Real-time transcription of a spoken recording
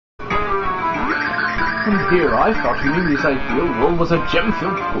And here I thought Mimi's ideal world was a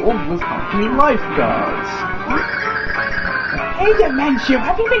gem-filled pool with company lifeguards. Hey, Dementio,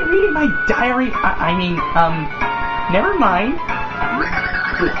 have you been reading my diary? Never mind.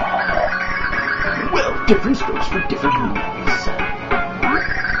 Well, different strokes for different meanings.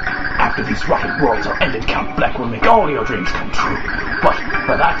 After these rotten worlds are ended, Count Bleck will make all your dreams come true. But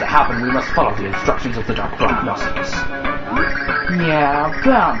for that to happen, we must follow the instructions of the Dark Prognosticus. Yeah,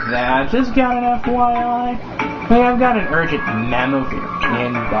 about that. Just got an FYI. Hey, I've got an urgent memo for your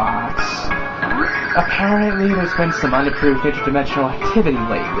inbox. Apparently, there's been some unapproved interdimensional activity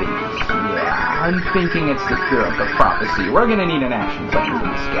lately. Yeah, I'm thinking it's the cure of the prophecy. We're gonna need an action plan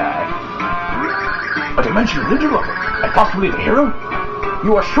from this guy. A dimensional interloper? And possibly the hero?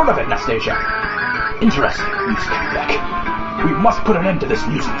 You are sure of it, Nastasia. Interesting, Count Bleck. We must put an end to this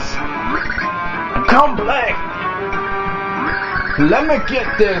nuisance. Count Bleck! Let me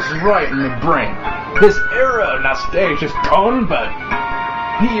get this right in the brain. This era of Nastasia's gone, but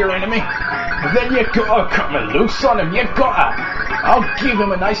he your enemy? Then you gotta cut me loose on him, you gotta. I'll give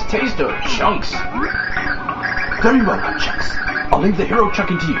him a nice taste of chunks. Very well, Chunks. I'll leave the hero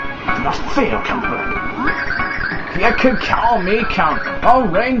chunking to you. Do not fail, Count Bleck. You can count on me, Count. I'll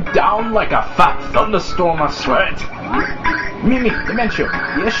rain down like a fat thunderstorm, I swear it. Mimi, Dementio,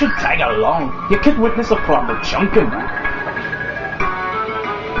 you should tag along. You could witness a proper chunking.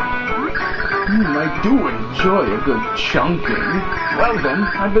 I do enjoy a good chunking. Well then,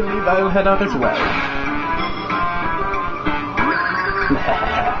 I believe I'll head out as well.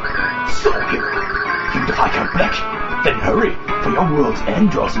 So, hero, you defy Count Bleck? Then hurry, for your world's end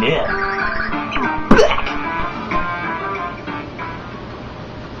draws near. Bleck!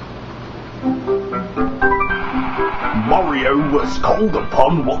 Mario was called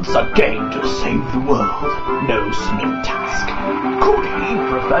upon once again to save the world. No small task. Could he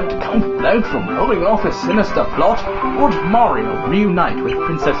prevent Count Bleck from rolling off his sinister plot? Would Mario reunite with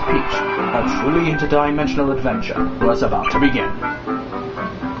Princess Peach? A truly interdimensional adventure was about to begin.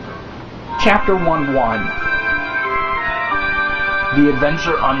 Chapter 1-1. The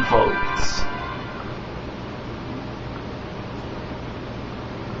adventure unfolds.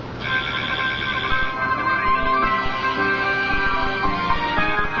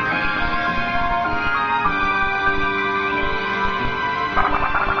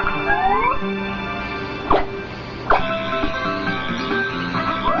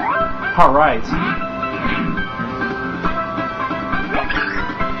 Alright.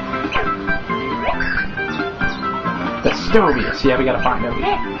 Vestovius, yeah, we gotta find him.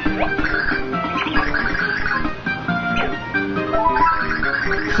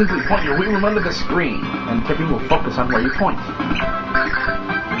 Simply point your wheel under the screen, and tipping will focus on where you point.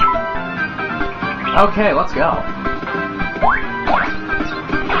 Okay, let's go.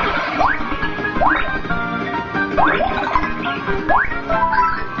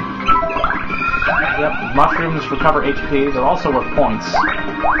 Yep, mushrooms recover HP. They're also worth points.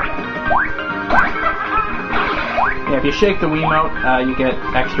 Yeah, if you shake the Wiimote, you get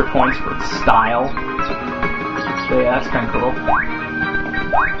extra points for style. So yeah, that's kind of cool.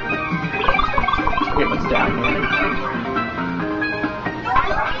 Forget what's down here.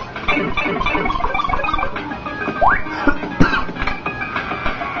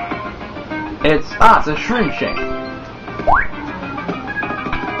 It's a shroom shake.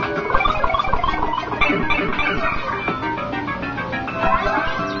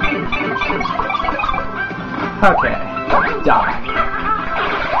 Okay, die.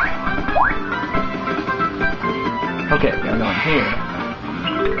 Okay, we're going here.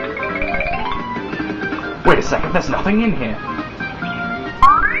 Wait a second, there's nothing in here.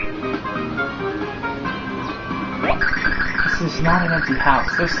 This is not an empty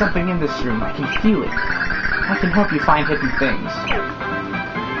house. There's something in this room. I can feel it. I can help you find hidden things.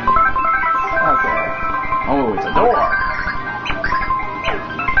 Okay. Oh, it's a door.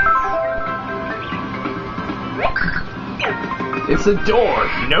 It's a door,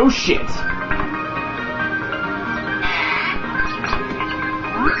 no shit.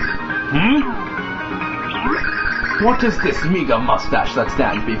 What is this meager mustache that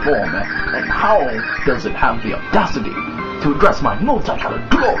stands before me? And how does it have the audacity to address my multicolored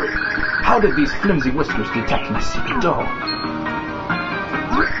glory? How did these flimsy whiskers detect my secret door?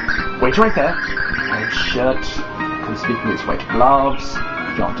 Wait right there. White shirt, conspicuous white gloves,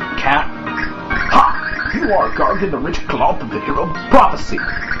 jaunty cap. Ha! You are garbed in the rich cloth of the hero prophecy.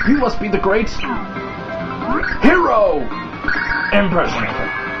 You must be the great hero impersonator.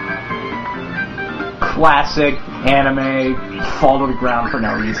 Classic anime fall to the ground for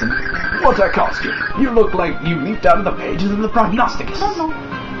no reason. What's that costume? You look like you leaped out of the pages of the Prognosticus.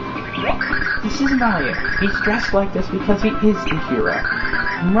 This isn't Elliot. He's dressed like this because he is the hero.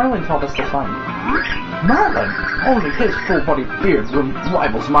 Merlin told us to find him. Merlin? Only his full-bodied beard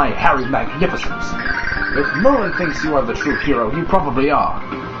rivals my hairy magnificence. If Merlin thinks you are the true hero, you probably are,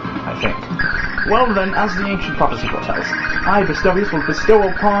 I think. Well then, as the ancient prophecy foretells, I, Bestovius, will bestow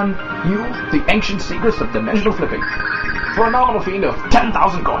upon you the ancient secrets of dimensional flipping for a nominal fee of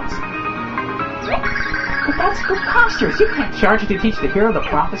 10,000 coins. But that's preposterous. You can't charge to teach the hero the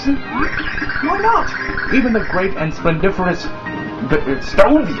prophecy. Why not? Even the great and splendiferous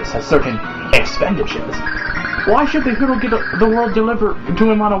Bestovius has certain expenditures. Why should the hero get the world delivered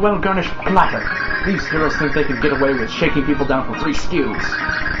to him on a well-garnished platter? These heroes think they can get away with shaking people down for free stews.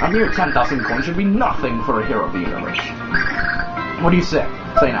 A mere 10,000 coins should be nothing for a hero of the universe. What do you say?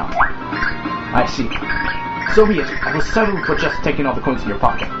 Say now. I see. So be it. I will settle for just taking all the coins in your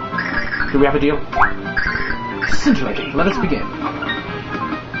pocket. Do we have a deal? Scintillating. Let us begin.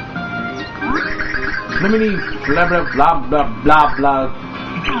 Sliminy, blah blah blah blah blah blah.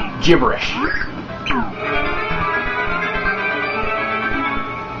 Gibberish.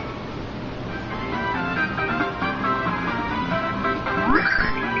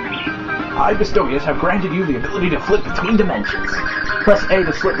 I, Bestovius, have granted you the ability to flip between dimensions. Press A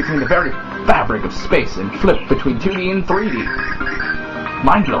to slip between the very fabric of space and flip between 2D and 3D.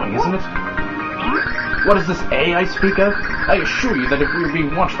 Mind-blowing, isn't it? What is this A I speak of? I assure you that if we were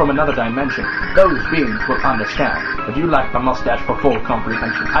being watched from another dimension, those beings will understand. But you lack the mustache for full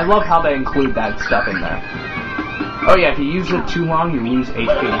comprehension. I love how they include that stuff in there. Oh yeah, if you use it too long, you lose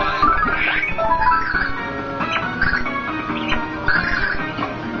HP.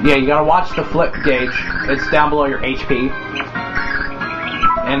 Yeah, you gotta watch the flip gauge. It's down below your HP.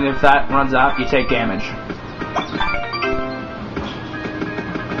 And if that runs out, you take damage.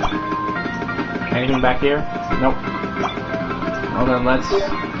 Anything back here? Nope. Well then, let's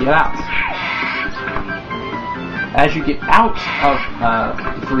get out. As you get out of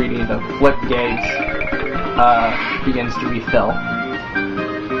 3D, the flip gauge begins to refill.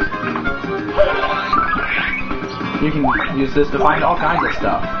 You can use this to find all kinds of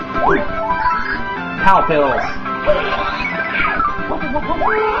stuff. Ooh. Cow pills.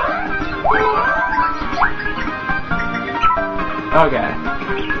 Okay.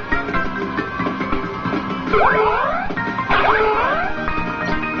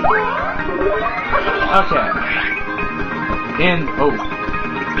 Okay. Oh.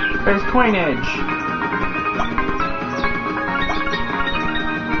 There's coinage.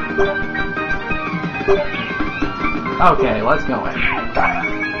 Okay, let's go in.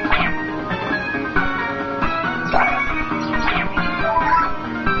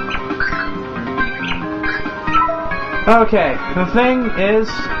 Okay, the thing is,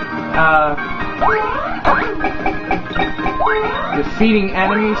 defeating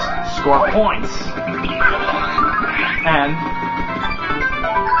enemies score points. And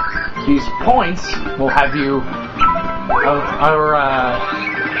these points will have you,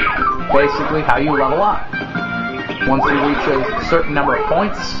 basically how you level up. Once you reach a certain number of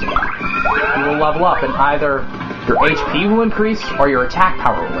points, you will level up, and either your HP will increase or your attack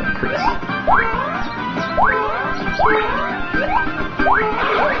power will increase.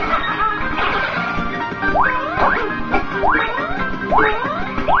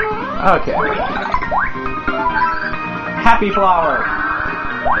 Okay. Happy Flower!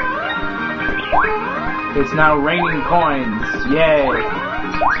 It's now raining coins. Yay!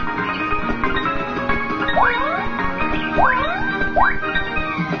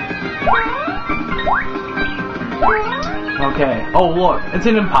 Okay. Oh, look. It's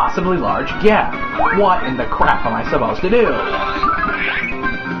an impossibly large gap. What in the crap am I supposed to do?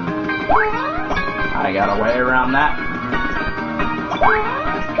 I got a way around that.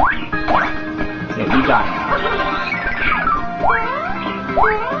 Yeah, you die now.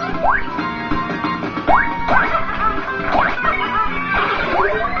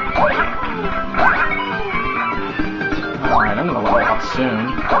 Alright, I'm gonna level up soon.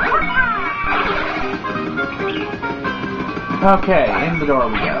 Okay, in the door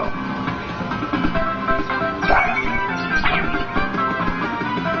we go.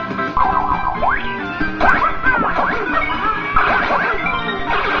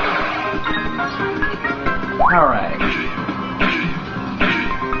 Alright.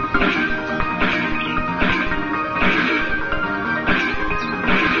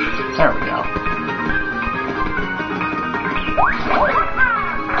 There we go.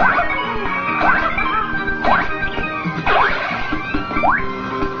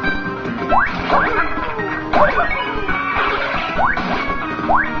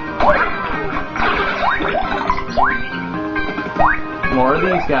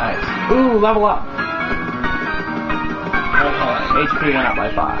 Nice. Ooh, level up. Okay, HP went up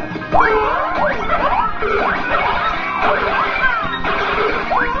by 5.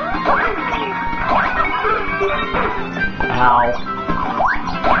 Ow.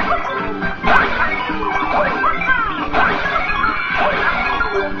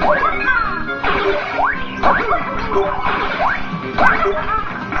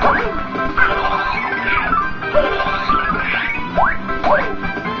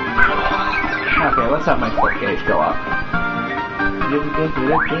 Okay, let's have my foot gauge go up.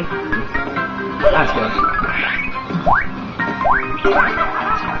 That's good.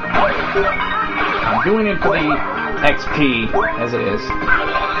 I'm doing it for the XP, as it is.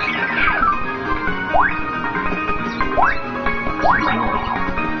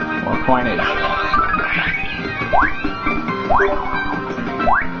 More coinage.